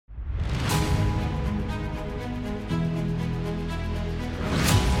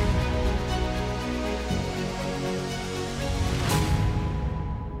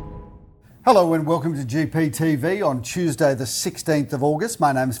Hello and welcome to GPTV on Tuesday the 16th of August.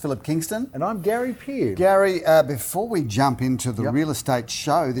 My name is Philip Kingston. And I'm Gary Pearce. Gary, before we jump into the real estate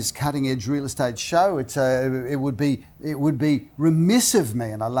show, this cutting edge real estate show, it would be remiss of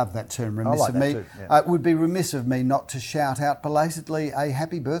me, and I love that term, remiss of me. It would be remiss of me not to shout out belatedly a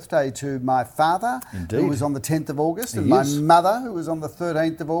happy birthday to my father, who was on the 10th of August, and my mother, who was on the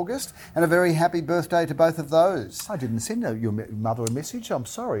 13th of August, and a very happy birthday to both of those. I didn't send your mother a message. I'm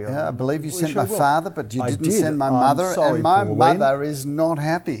sorry. I believe you sent my father, but you didn't send my mother, sorry, and my Pauline. mother is not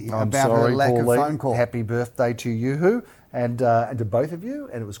happy I'm about sorry, her lack Pauline. of phone call. Happy birthday to you and to both of you,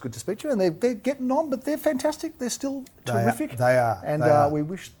 and it was good to speak to you. And they're getting on, but they're fantastic. They're still terrific. They are. And I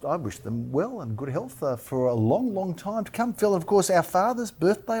wish them well and good health for a long, long time to come. Phil, of course, our father's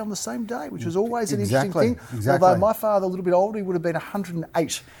birthday on the same day, which was always an interesting thing. Exactly. Although my father, a little bit older, he would have been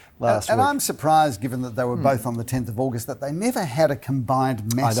 108 last week. And I'm surprised, given that they were both on the 10th of August, that they never had a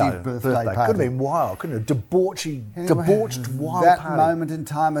combined massive birthday party. Could have been wild, couldn't it? Debauched wild that party. moment in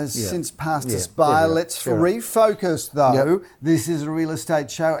time has since passed us by. Let's refocus, though. This is a real estate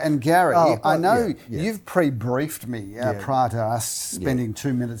show. And Gary, I know you've pre-briefed me prior to us spending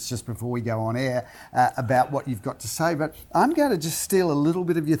 2 minutes just before we go on air about what you've got to say, but I'm going to just steal a little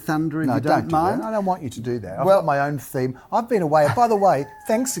bit of your thunder if you don't mind. I don't want you to do that. I've got my own theme. I've been away. By the way,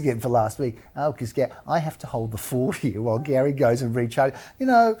 thanks again for last week. Because I have to hold the fort here while Gary goes and recharges. You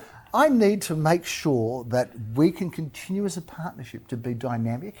know, I need to make sure that we can continue as a partnership to be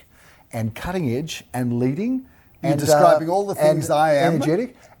dynamic and cutting edge and leading. You're describing all the things I am.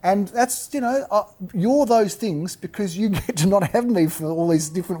 Energetic. And that's, you're those things because you get to not have me for all these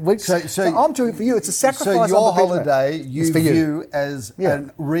different weeks. So I'm doing it for you. It's a sacrifice. So your holiday you view as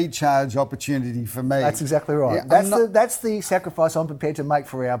a recharge opportunity for me. That's exactly right. Yeah, that's the sacrifice I'm prepared to make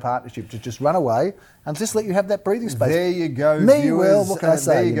for our partnership, to just run away and just let you have that breathing space. There you go, viewers. Well, what can I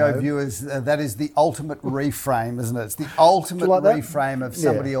say? There you go, viewers. That is the ultimate reframe, isn't it? It's the ultimate reframe of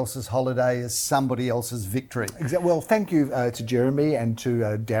somebody else's holiday as somebody else's victory. Exactly. Well, thank you to Jeremy and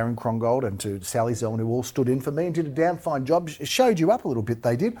to Darren Krongold and to Sally Zellman, who all stood in for me and did a damn fine job. Showed you up a little bit,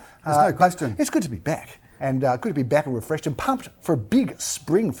 they did. There's no question. It's good to be back. And good to be back and refreshed and pumped for a big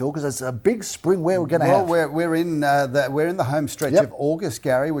spring, Phil, because it's a big spring where we're going to have. Well, we're in the home stretch of August,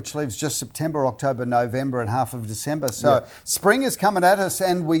 Gary, which leaves just September, October, November, and half of December. So spring is coming at us,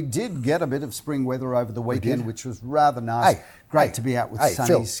 and we did get a bit of spring weather over the weekend, which was rather nice. Great to be out with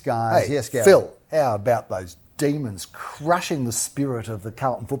sunny skies. Yes, Gary. Phil, how about those demons crushing the spirit of the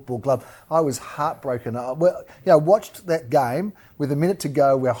Carlton Football Club? I was heartbroken. Watched that game with a minute to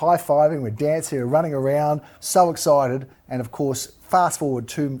go. We're high-fiving, we're dancing, we're running around, so excited. And of course, fast forward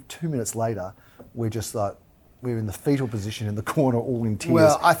two minutes later, we're just like, we're in the fetal position in the corner, all in tears.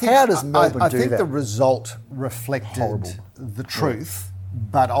 Well, I think, how does Melbourne do that? I think the result reflected the truth,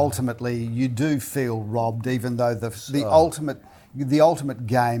 but ultimately you do feel robbed, even though the ultimate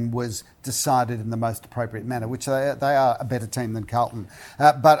game was decided in the most appropriate manner, which they are a better team than Carlton.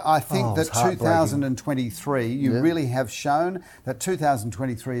 But I think that 2023, you really have shown that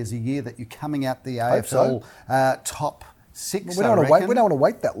 2023 is a year that you're coming out the AFL top six. We don't want to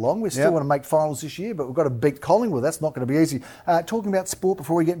wait that long. We still want to make finals this year, but we've got to beat Collingwood. That's not going to be easy. Talking about sport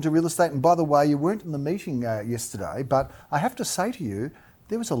before we get into real estate, and by the way, you weren't in the meeting yesterday, but I have to say to you,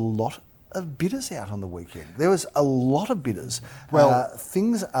 there was a lot of bidders out on the weekend. There was a lot of bidders. Well,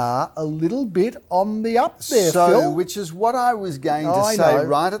 things are a little bit on the up there, Phil. Which is what I was going to say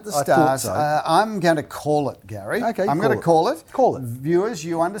right at the start. I'm going to call it, Gary. Okay, I'm going to call it. Call it. Viewers,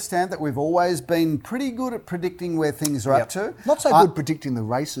 you understand that we've always been pretty good at predicting where things are up to. Not so good predicting the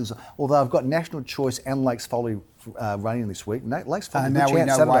races, although I've got National Choice and Lakes Folly running this week. Lakes Folly, now we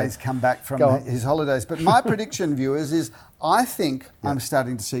know why he's come back from his holidays. But my prediction, viewers, is I think I'm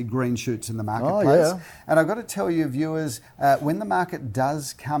starting to see green shoots in the marketplace. And I've got to tell you, viewers, when the market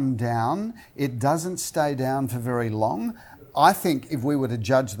does come down, it doesn't stay down for very long. I think if we were to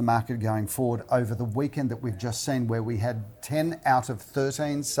judge the market going forward over the weekend that we've just seen, where we had 10 out of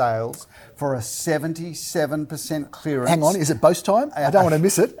 13 sales for a 77% clearance. Hang on, is it boast time? I don't want to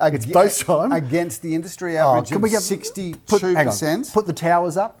miss it. It's boast time. Against the industry average of 62%. Put the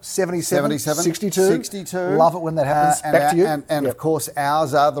towers up, 77, 62. Love it when that happens. Back to you. And of course,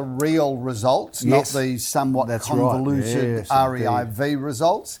 ours are the real results, not the somewhat convoluted REIV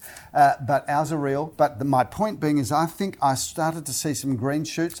results. But ours are real. But my point being is I think I started to see some green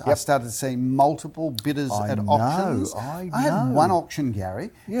shoots. I started to see multiple bidders at auctions. I had one auction,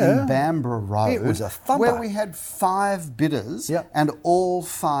 Gary, in Bamborough Road. It was a thumper. Where we had 5 bidders and all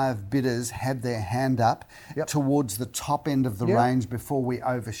 5 bidders had their hand up towards the top end of the range before we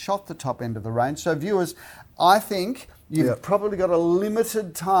overshot the top end of the range. So viewers, I think you've probably got a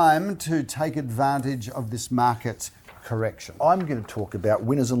limited time to take advantage of this market correction. I'm going to talk about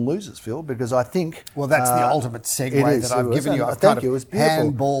winners and losers, Phil, because I think... Well, that's the ultimate segue that I've given you. I've kind of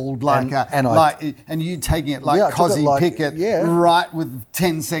handballed and you taking it like Cozzy Pickett right with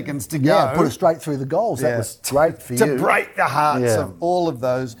 10 seconds to go. Yeah, put it straight through the goals. That was great for you. To break the hearts of all of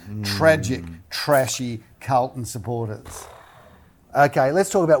those tragic, trashy Carlton supporters. Okay, let's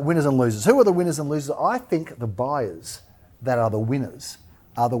talk about winners and losers. Who are the winners and losers? I think the buyers that are the winners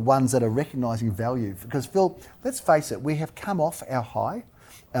are the ones that are recognising value. Because, Phil, let's face it, we have come off our high.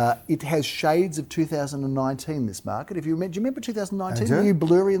 It has shades of 2019, this market. If you remember, do you remember 2019? Were you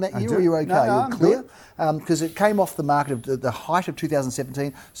blurry in that year or were you okay? No, you were clear? Because it came off the market at the height of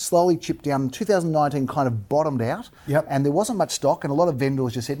 2017, slowly chipped down. 2019 kind of bottomed out, and there wasn't much stock, and a lot of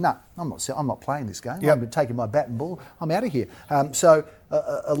vendors just said, no, I'm not playing this game. I'm taking my bat and ball. I'm out of here. So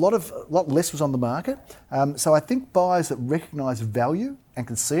a lot less was on the market. So I think buyers that recognise value and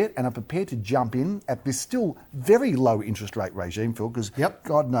can see it and are prepared to jump in at this still very low interest rate regime, Phil, because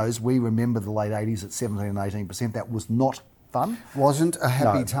God knows we remember the late 80s at 17 and 18%. That was not fun. Wasn't a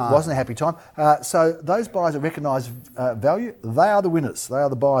happy time. It wasn't a happy time. So those buyers that recognise value, they are the winners. They are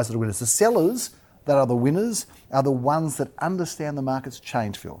the buyers that are winners. The sellers that are the winners are the ones that understand the market's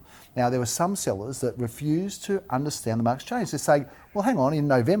change, Phil. Now, there were some sellers that refused to understand the market's change. They're saying, well, hang on, in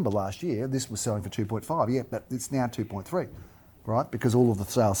November last year, this was selling for 2.5. But it's now 2.3. Right, because all of the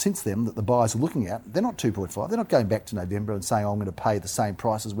sales since then that the buyers are looking at, they're not 2.5. They're not going back to November and saying, I'm going to pay the same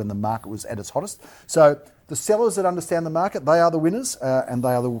price as when the market was at its hottest. So the sellers that understand the market, they are the winners, and they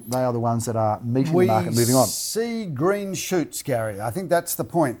are the ones that are meeting the market, moving on. We see green shoots, Gary. I think that's the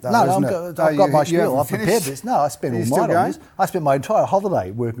point, though, I've got my spiel. I've prepared this. No, I spent all night on this. I spent my entire holiday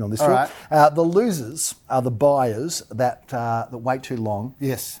working on this. Right. The losers are the buyers that wait too long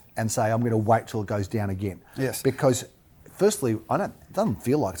and say, I'm going to wait till it goes down again. Yes. Because... firstly, it doesn't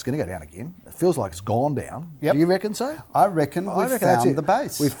feel like it's going to go down again. It feels like it's gone down. Do you reckon so? I reckon we've found the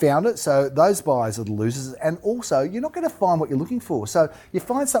base. We've found it. So those buyers are the losers. And also, you're not going to find what you're looking for. So you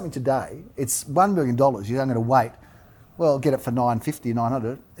find something today, it's $1 million. You're going to wait, get it for $950,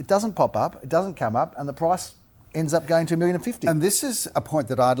 $900. It doesn't pop up. It doesn't come up. And the price ends up going to $1,050,000. And this is a point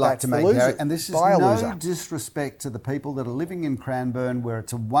that I'd like to make, Gary, and this is no disrespect to the people that are living in Cranbourne, where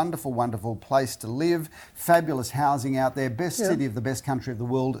it's a wonderful, wonderful place to live, fabulous housing out there, best city of the best country of the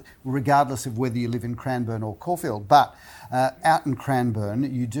world, regardless of whether you live in Cranbourne or Caulfield. But out in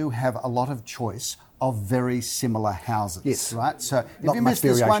Cranbourne, you do have a lot of choice of very similar houses, right? So if you miss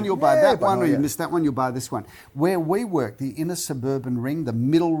this one, you'll buy that one, or you miss that one, you'll buy this one. Where we work, the inner suburban ring, the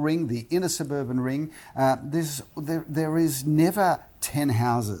middle ring, the inner suburban ring, there is never 10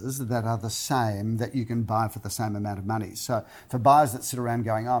 houses that are the same that you can buy for the same amount of money. So for buyers that sit around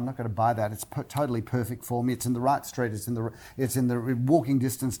going, I'm not going to buy that, it's totally perfect for me, it's in the right street, it's in the walking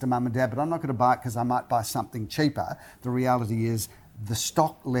distance to mum and dad, but I'm not going to buy it because I might buy something cheaper. The reality is, the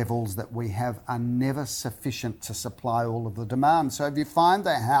stock levels that we have are never sufficient to supply all of the demand. So if you find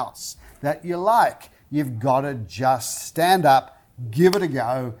the house that you like, you've got to just stand up, give it a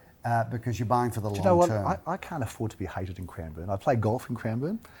go, because you're buying for the long term. I can't afford to be hated in Cranbourne. I play golf in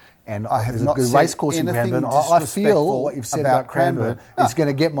Cranbourne, and I have not the race course in Cranbourne. I feel what you've said about Cranbourne is going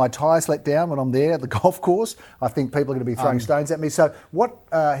to get my tyres let down when I'm there at the golf course. I think people are going to be throwing stones at me. So what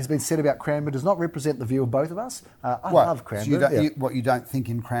has been said about Cranbourne does not represent the view of both of us. I love Cranbourne. So you don't think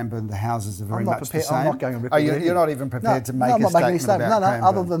in Cranbourne the houses are very much the same? I'm not going to represent you're not even prepared to make a statement about Cranbourne?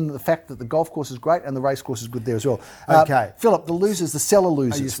 Other than the fact that the golf course is great and the race course is good there as well. Okay. Philip, the losers, the seller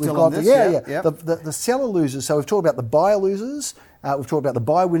losers. Are you still on this? Yeah. The seller losers. So we've talked about the buyer losers. We've talked about the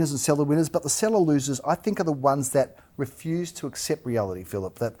buyer winners and seller winners, but the seller losers, I think, are the ones that refuse to accept reality,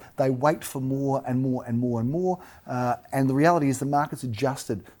 Philip, that they wait for more and more and more and more, and the reality is the market's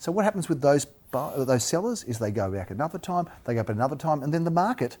adjusted. So what happens with those sellers is they go back another time, and then the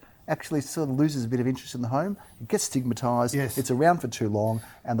market actually sort of loses a bit of interest in the home. It gets stigmatised. Yes. It's around for too long,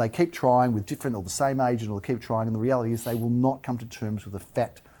 and they keep trying with different or the same agent, or they keep trying, and the reality is they will not come to terms with the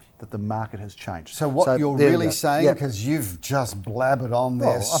fact that the market has changed. So what you're really saying, because you've just blabbered on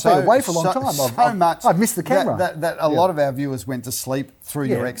there, I've been away for a long time. So much. I've missed the camera. That a lot of our viewers went to sleep through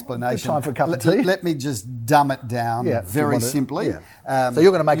your explanation. Good time for a cup of tea. Let me just dumb it down very simply. So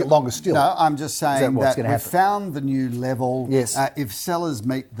you're going to make it longer still? No, I'm just saying that we've found the new level. Yes. If sellers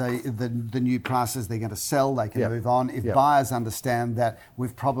meet the new prices, they're going to sell, they can move on. If buyers understand that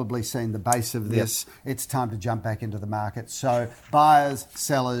we've probably seen the base of this, it's time to jump back into the market. So buyers,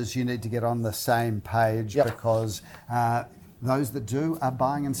 sellers, you need to get on the same page because those that do are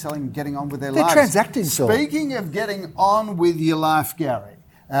buying and selling, getting on with their lives. They're transacting. Speaking of getting on with your life, Gary,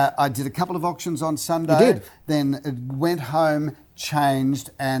 I did a couple of auctions on Sunday. You did? Then went home, changed,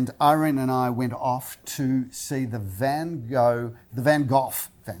 and Irene and I went off to see the Van Gogh,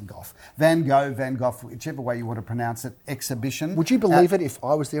 whichever way you want to pronounce it, exhibition. Would you believe it if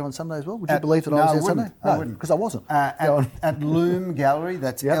I was there on Sunday as well? Would you believe that I was there Sunday? No, I wouldn't. Because I wasn't. At Lume Gallery,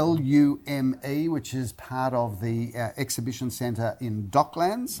 that's Lume, which is part of the exhibition centre in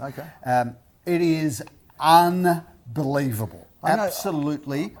Docklands. Okay. It is unbelievable.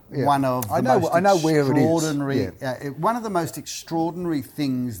 Absolutely one of the most extraordinary. One of the most extraordinary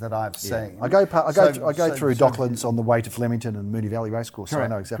things that I've seen. I go through Docklands on the way to Flemington and Moonee Valley Racecourse, so I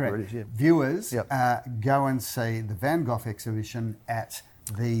know exactly where it is. Yeah. Viewers, go and see the Van Gogh exhibition at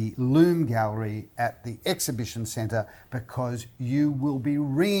the Lume Gallery at the Exhibition Centre, because you will be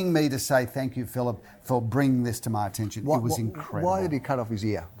ringing me to say thank you, Philip, for bringing this to my attention. It was incredible. Why did he cut off his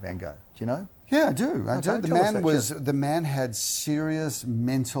ear, Van Gogh? Do you know? Yeah, I do. The man had serious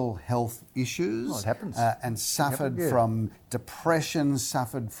mental health issues. Oh, it happens. And suffered from depression,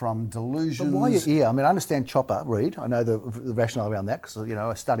 suffered from delusions. But why your ear? I mean, I understand Chopper Read. I know the rationale around that because,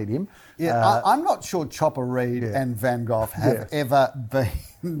 I studied him. Yeah, I'm not sure Chopper Read and Van Gogh have ever been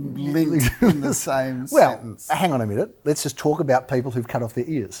linked in the same sentence. Well, hang on a minute. Let's just talk about people who've cut off their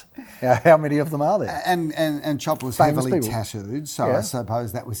ears. How many of them are there? And Chopper was heavily tattooed, so I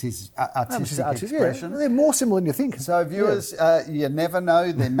suppose that was his artistic expression. Yeah. They're more similar than you think. So viewers, you never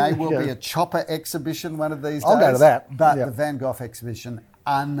know. There may well be a Chopper exhibition one of these days. I'll go to that. But the Van Gogh exhibition,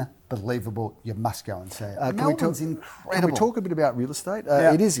 unbelievable. You must go and see it. Melbourne's incredible. Can we talk a bit about real estate?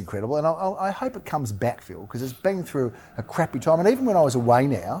 It is incredible, and I hope it comes back, Phil, because it's been through a crappy time. And even when I was away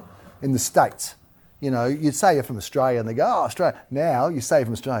now in the States, you'd say you're from Australia, and they go, "Oh, Australia." Now you say you're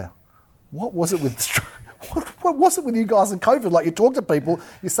from Australia. What was it with Australia? What was it with you guys in COVID? Like, you talk to people,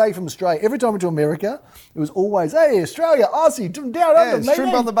 you say from Australia. Every time we went to America, it was always, "Hey, Australia, Aussie, down under,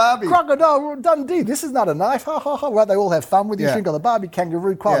 shrimp on the barbie, crocodile, Dundee. This is not a knife, ha ha ha." Right? They all have fun with you, shrimp on the barbie,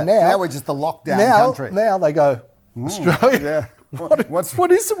 kangaroo, quail. Now we're just the lockdown country. Now they go, Australia.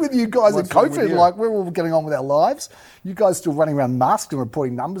 What is it with you guys in COVID? Like, we're all getting on with our lives. You guys still running around masked and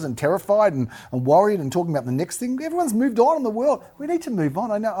reporting numbers and terrified and worried and talking about the next thing. Everyone's moved on in the world. We need to move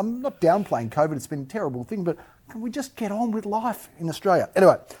on. I know I'm not downplaying COVID. It's been a terrible thing, but can we just get on with life in Australia?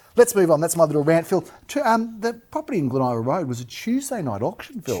 Anyway, let's move on. That's my little rant, Phil. The property in Glen Ira Road was a Tuesday night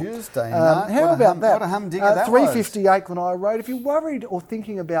auction, Phil. Tuesday night? How about that? What a humdinger that 358 Glen Ira Road. If you're worried or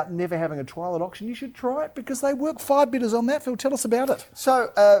thinking about never having a trial at auction, you should try it because they work 5 bidders on that. Phil, tell us about it. So,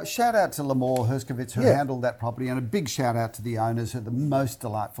 shout out to Lamore Herskovitz who handled that property, and a big shout out to the owners who are the most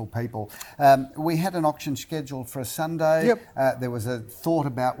delightful people. We had an auction scheduled for a Sunday. Yep. There was a thought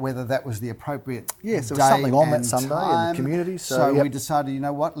about whether that was the appropriate so there was day something on that and Sunday time. in the community. So we decided, you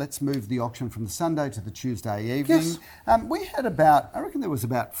know what, let's move the auction from the Sunday to the Tuesday evening. Yes. We had I reckon there was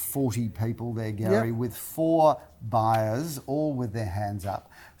about 40 people there, Gary, with 4 buyers, all with their hands up.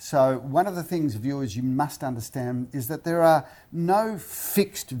 So one of the things, viewers, you must understand is that there are no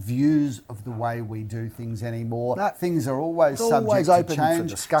fixed views of the way we do things anymore. No, things are always subject to change. For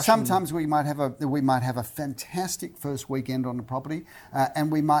discussion. Sometimes we might have a fantastic first weekend on the property,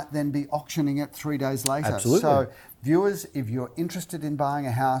 and we might then be auctioning it 3 days later. Absolutely. So, viewers, if you're interested in buying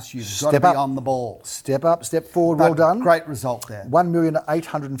a house, you've got to be on the ball. Step up, step forward. Well done. Great result there.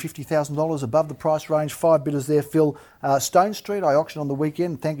 $1,850,000 above the price range. 5 bidders there, Phil. Stone Street, I auctioned on the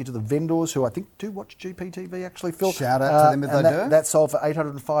weekend. Thank you to the vendors who I think do watch GPTV, actually, Phil. Shout out to them if they do. That sold for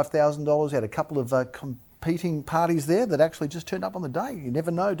 $805,000. Had a couple of competing parties there that actually just turned up on the day. You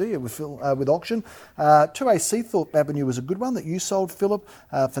never know, do you, with auction. 2A Seathorpe Avenue was a good one that you sold, Philip,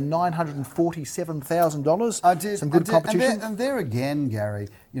 for $947,000. I did. Some good competition. And there again, Gary,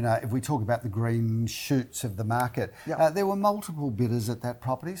 if we talk about the green shoots of the market, there were multiple bidders at that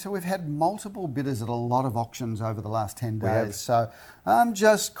property. So we've had multiple bidders at a lot of auctions over the last 10 days. So I'm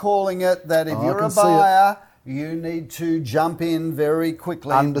just calling it that if you're a buyer, you need to jump in very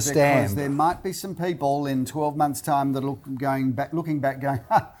quickly. Understand. Because there might be some people in 12 months' time that looking back going,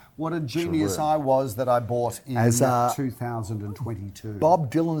 what a genius I was that I bought in 2022.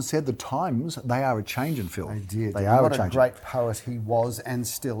 Bob Dylan said the times, they are a-changing, Phil. They did. They are what a-changing. What a great poet he was and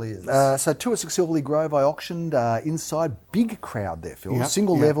still is. So 2 at Silverley Grove, I auctioned inside. Big crowd there, Phil.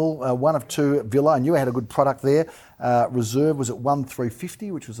 Single level, 1 of 2 villa. And you had a good product there. Reserve was at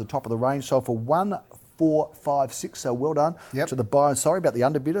 1,350, which was the top of the range. Sold for 1,350. 4, 5, 6. So well done to the buyer. Sorry about the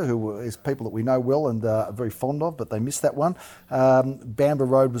underbidder, who is people that we know well and are very fond of, but they missed that one. Bamber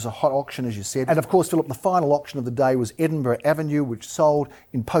Road was a hot auction, as you said. And of course, Philip, the final auction of the day was Edinburgh Avenue, which sold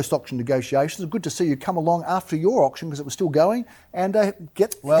in post-auction negotiations. Good to see you come along after your auction, because it was still going, and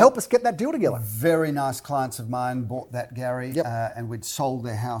help us get that deal together. Very nice clients of mine bought that, Gary, and we'd sold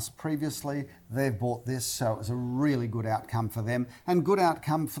their house previously. They've bought this, so it was a really good outcome for them and good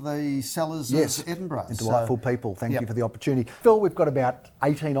outcome for the sellers of Edinburgh. And delightful people. Thank you for the opportunity. Phil, we've got about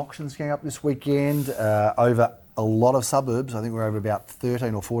 18 auctions going up this weekend over a lot of suburbs. I think we're over about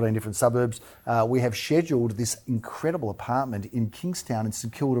 13 or 14 different suburbs. We have scheduled this incredible apartment in Kingstown in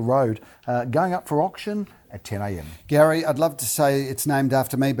St Kilda Road going up for auction at 10 a.m. Gary, I'd love to say it's named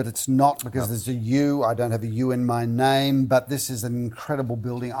after me, but it's not, because there's a U. I don't have a U in my name, but this is an incredible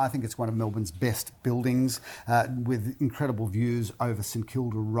building. I think it's one of Melbourne's best buildings, with incredible views over St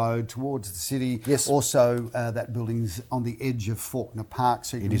Kilda Road towards the city. Yes. Also, that building's on the edge of Faulkner Park,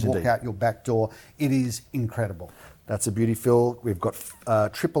 so you can walk out your back door. It is incredible. That's a beauty, Phil. We've got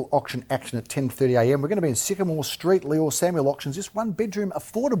triple auction action at 10:30 a.m. We're going to be in Sycamore Street, Leo Samuel Auctions. This one-bedroom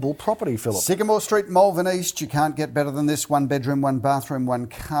affordable property, Philip. Sycamore Street, Malvern East. You can't get better than this. One bedroom, one bathroom, one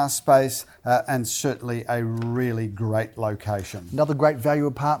car space, and certainly a really great location. Another great value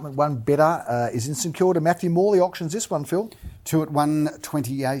apartment, one better, is in St Kilda. Matthew Morley Auctions this one, Phil. 2 at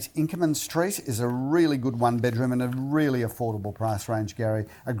 128 Inkerman Street is a really good one bedroom and a really affordable price range, Gary.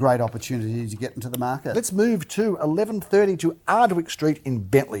 A great opportunity to get into the market. Let's move to 1130 to Ardwick Street in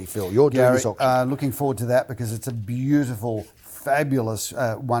Bentley, Phil. You're doing this auction. Looking forward to that, because it's a beautiful, fabulous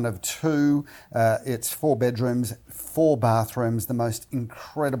one of two. It's 4 bedrooms, 4 bathrooms, the most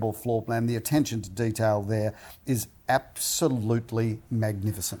incredible floor plan. The attention to detail there is absolutely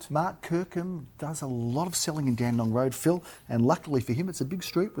magnificent. Mark Kirkham does a lot of selling in Dandenong Road, Phil, and luckily for him, it's a big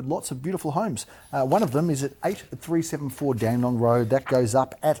street with lots of beautiful homes. One of them is at 8374 Dandenong Road. That goes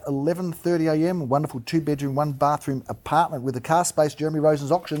up at 11:30 a.m. A wonderful 2-bedroom, 1-bathroom apartment with a car space. Jeremy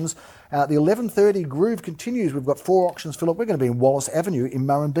Rosen's Auctions. The 11:30 groove continues. We've got 4 auctions, Philip. We're going to be in Wallace Avenue in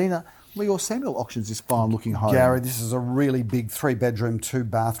Murrumbeena. Leo Samuel Auctions this fine-looking home. Gary, this is a really big 3-bedroom,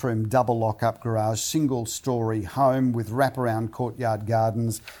 2-bathroom, double lock-up garage, single-storey home with wraparound courtyard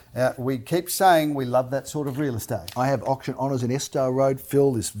gardens. We keep saying we love that sort of real estate. I have auction honours in Estar Road,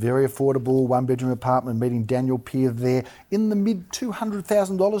 Phil. This very affordable 1-bedroom apartment meeting Daniel Peer there in the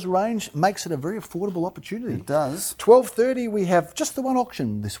mid-$200,000 range. Makes it a very affordable opportunity. It does. 12:30, we have just the one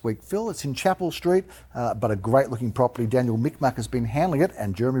auction this week, Phil. It's in Chapel Street, but a great-looking property. Daniel Micmac has been handling it,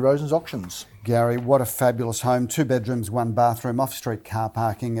 and Jeremy Rosen's Auctions. Gary, what a fabulous home. 2 bedrooms, 1 bathroom, off-street car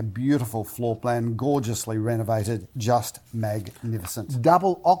parking, a beautiful floor plan, gorgeously renovated, just magnificent.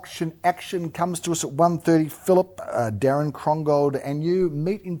 Double auction action comes to us at 1:30. Philip, Darren Krongold and you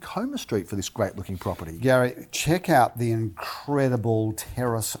meet in Comer Street for this great-looking property. Gary, check out the incredible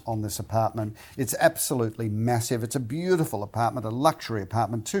terrace on this apartment. It's absolutely massive. It's a beautiful apartment, a luxury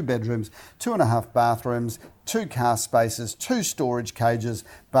apartment, 2 bedrooms, 2.5 bathrooms, 2 car spaces, 2 storage cages,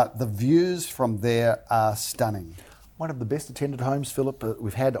 but the views from there are stunning. One of the best attended homes, Philip,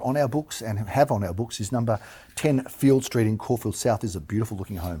 we've had on our books and have on our books is number 10 Field Street in Caulfield South. Is a beautiful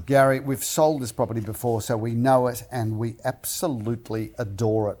looking home. Gary, we've sold this property before, so we know it and we absolutely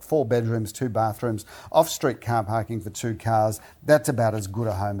adore it. 4 bedrooms, 2 bathrooms, off-street car parking for 2 cars. That's about as good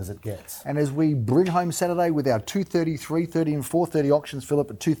a home as it gets. And as we bring home Saturday with our 2:30, 3:30 and 4:30 auctions, Philip,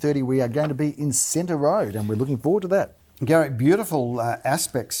 at 2:30 we are going to be in Centre Road and we're looking forward to that. Gary, beautiful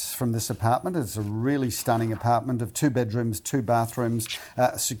aspects from this apartment. It's a really stunning apartment of 2 bedrooms, 2 bathrooms,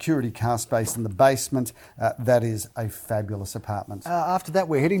 security car space in the basement. That is a fabulous apartment. After that,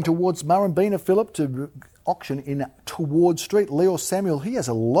 we're heading towards Murrumbeena, Philip, to auction in Toward Street. Leo Samuel, he has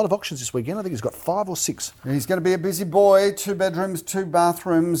a lot of auctions this weekend. I think he's got 5 or 6. He's going to be a busy boy. 2 bedrooms, 2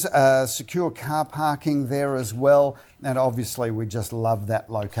 bathrooms, secure car parking there as well. And obviously, we just love that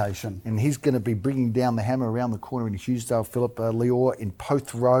location. And he's going to be bringing down the hammer around the corner in Hughesdale, Philip. Leor in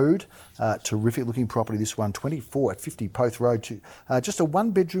Poth Road. Terrific looking property, this one, 24 at 50 Poth Road. Just a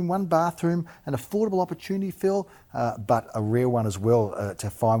 1-bedroom, 1 bathroom, an affordable opportunity, Phil, but a rare one as well to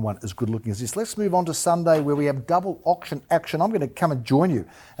find one as good looking as this. Let's move on to Sunday, where we have double auction action. I'm going to come and join you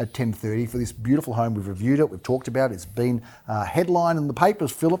at 10:30 for this beautiful home. We've reviewed it, we've talked about it. It's been headline in the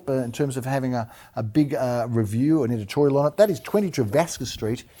papers, Philip, in terms of having a big review, an editorial on it. That is 20 Travaska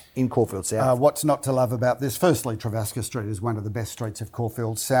Street in Caulfield South. What's not to love about this? Firstly, Travaska Street is one of the best streets of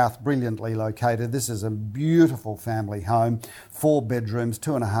Caulfield South. Brilliant brilliantly located. This is a beautiful family home, 4 bedrooms,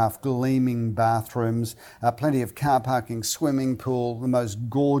 2.5 gleaming bathrooms, plenty of car parking, swimming pool, the most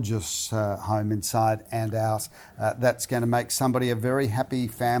gorgeous home inside and out. That's going to make somebody a very happy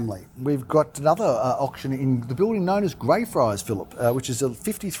family. We've got another auction in the building known as Greyfriars, Philip, which is a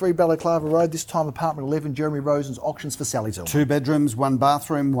 53 Balaclava Road, this time apartment 11, Jeremy Rosen's Auctions for Sally Tillman. 2 bedrooms, 1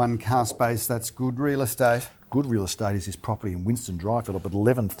 bathroom, 1 car space. That's good real estate. Good real estate is this property in Winston Drive, Philip, at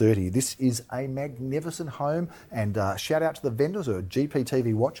 11:30. This is a magnificent home, and shout out to the vendors or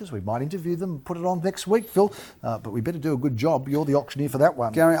GPTV watchers. We might interview them and put it on next week, Phil, but we better do a good job. You're the auctioneer for that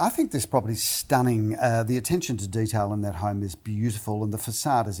one. Gary, I think this property's stunning. The attention to detail in that home is beautiful, and the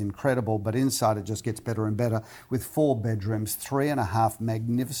facade is incredible, but inside it just gets better and better with 4 bedrooms, 3.5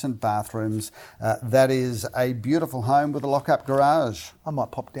 magnificent bathrooms. That is a beautiful home with a lock-up garage. I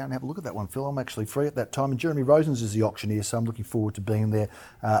might pop down and have a look at that one, Phil. I'm actually free at that time, and Jeremy Rosens is the auctioneer, so I'm looking forward to being there.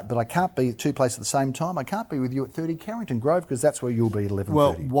 But I can't be at 2 places at the same time. I can't be with you at 30 Carrington Grove because that's where you'll be at 11:30.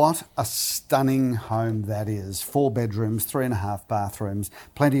 Well, what a stunning home that is. 4 bedrooms, 3.5 bathrooms,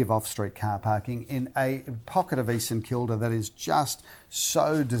 plenty of off-street car parking in a pocket of East St Kilda that is just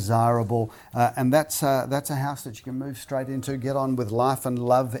so desirable. And that's a house that you can move straight into, get on with life and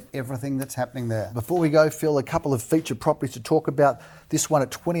love everything that's happening there. Before we go, Phil, a couple of featured properties to talk about. This one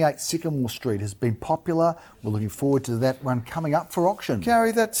at 28 Sycamore Street has been popular. We're looking forward to that one coming up for auction.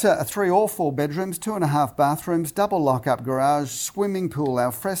 Gary, that's 3 or 4 bedrooms, 2.5 bathrooms, double lock-up garage, swimming pool,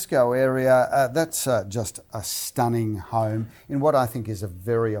 al fresco area. That's just a stunning home in what I think is a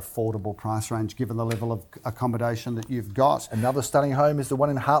very affordable price range given the level of accommodation that you've got. Another stunning home is the one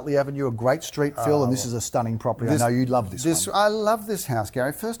in Hartley Avenue, a great street, Phil, and this is a stunning property. I know you'd love this one. I love this house,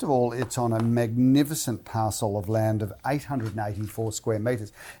 Gary. First of all, it's on a magnificent parcel of land of 884 square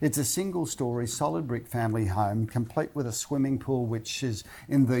metres. It's a single-storey, solid brick family home, complete with a swimming pool, which is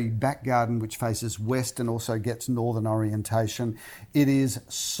in the back garden, which faces west and also gets northern orientation. It is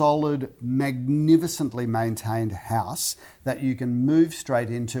solid, magnificently maintained house that you can move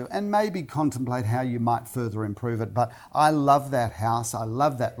straight into and maybe contemplate how you might further improve it. But I love that house. I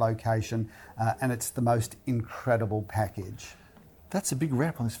love that location, and it's the most incredible package. That's a big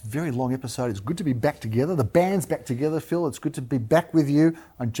wrap on this very long episode. It's good to be back together. The band's back together, Phil. It's good to be back with you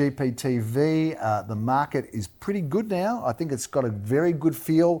on GPTV. The market is pretty good now. I think it's got a very good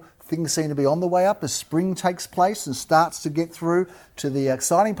feel. Things seem to be on the way up as spring takes place and starts to get through to the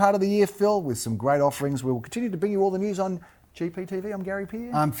exciting part of the year, Phil, with some great offerings. We will continue to bring you all the news on GPTV. I'm Gary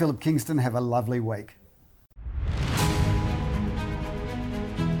Pearce. I'm Philip Kingston. Have a lovely week.